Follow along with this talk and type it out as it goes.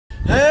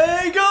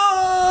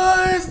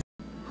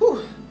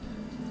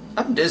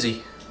I'm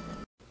dizzy.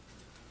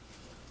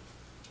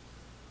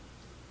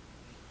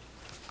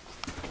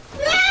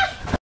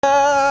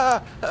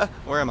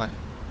 Where am I?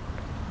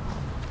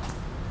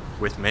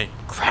 With me.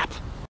 Crap.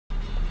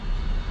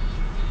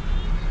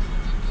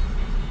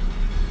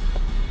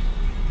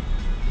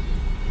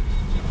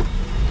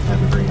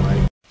 Have a green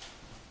light.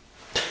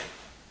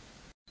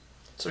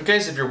 So in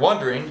case if you're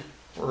wondering,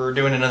 we're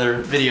doing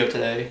another video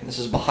today. This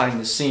is behind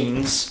the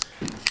scenes.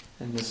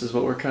 And this is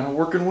what we're kind of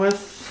working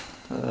with.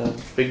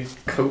 Big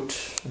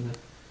coat. And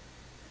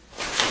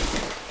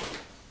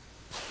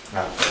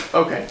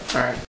okay,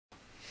 alright.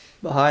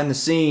 Behind the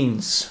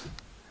scenes.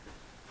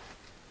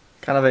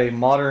 Kind of a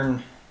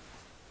modern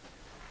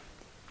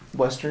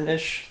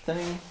Western-ish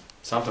thing.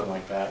 Something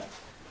like that.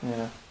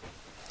 Yeah.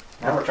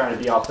 Now we're trying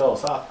to be all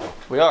philosophical.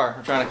 We are.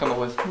 We're trying to come up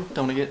with,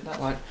 don't want to get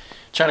that line.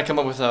 Trying to come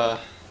up with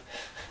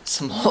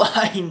some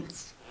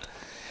lines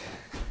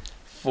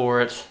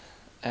for it.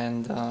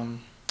 And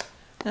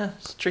yeah,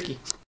 it's tricky.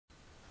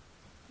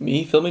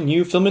 Me filming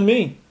you, filming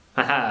me.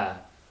 Haha.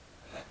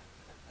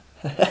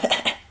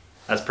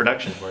 That's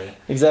production for you.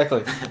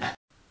 Exactly.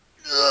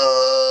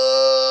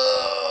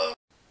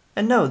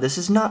 And no, this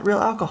is not real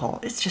alcohol.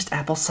 It's just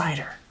apple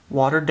cider.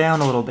 Watered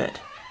down a little bit.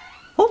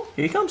 Oh,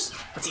 here he comes.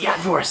 What's he got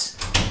for us?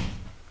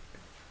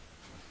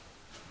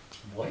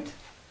 What?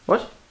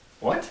 What?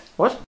 What?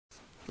 What?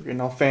 We're getting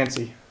all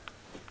fancy.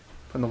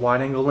 Putting the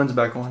wide angle lens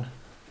back on.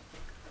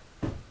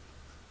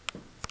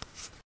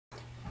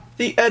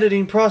 The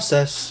editing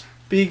process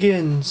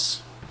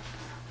begins.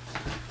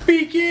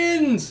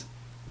 Begins!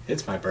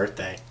 It's my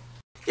birthday.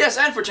 Yes,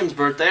 and for Tim's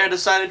birthday, I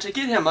decided to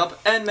get him up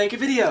and make a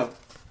video.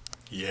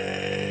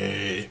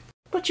 Yay.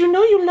 But you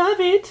know you love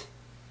it.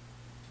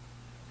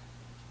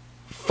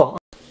 Fun.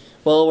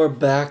 Well, we're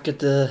back at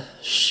the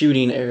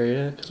shooting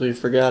area because we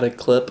forgot a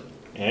clip.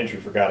 Andrew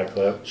forgot a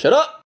clip. Shut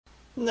up!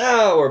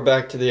 Now we're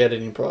back to the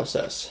editing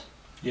process.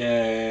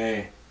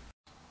 Yay.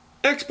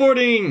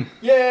 Exporting!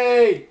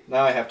 Yay!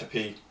 Now I have to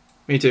pee.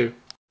 Me too.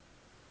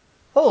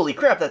 Holy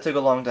crap, that took a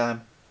long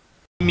time.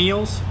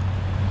 Meals?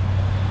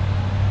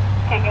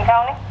 Chicken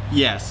Tony?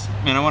 Yes.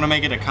 And I want to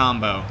make it a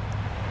combo.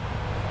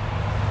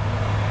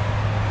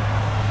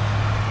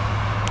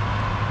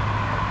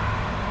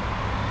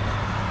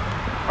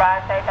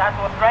 Fried steak,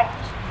 that's with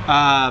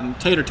drink?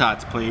 Tater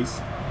tots, please.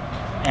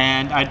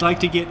 And I'd like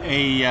to get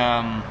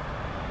a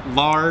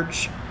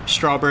large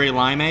strawberry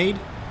limeade.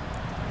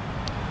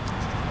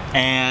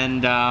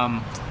 And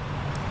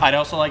I'd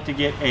also like to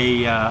get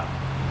a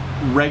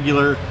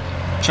regular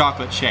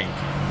chocolate shake.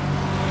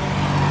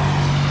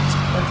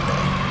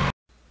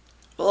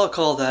 Well, I'll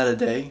call that a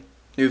day.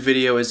 New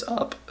video is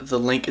up. The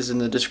link is in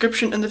the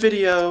description in the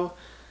video.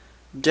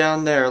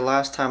 Down there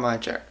last time I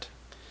checked.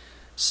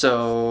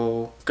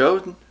 So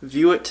go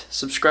view it,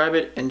 subscribe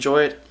it,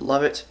 enjoy it,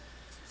 love it.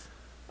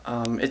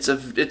 It's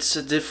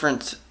a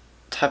different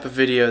type of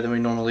video than we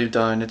normally have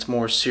done. It's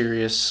more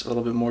serious, a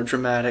little bit more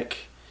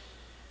dramatic.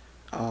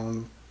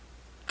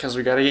 Because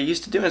we gotta get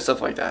used to doing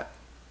stuff like that.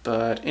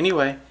 But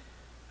anyway,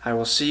 I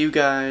will see you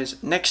guys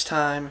next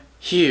time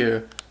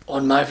here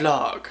on my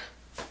vlog.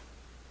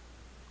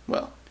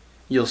 Well,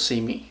 you'll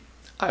see me.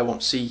 I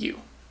won't see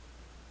you.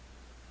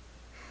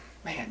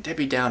 Man,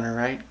 Debbie Downer,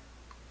 right?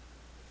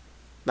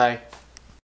 Bye.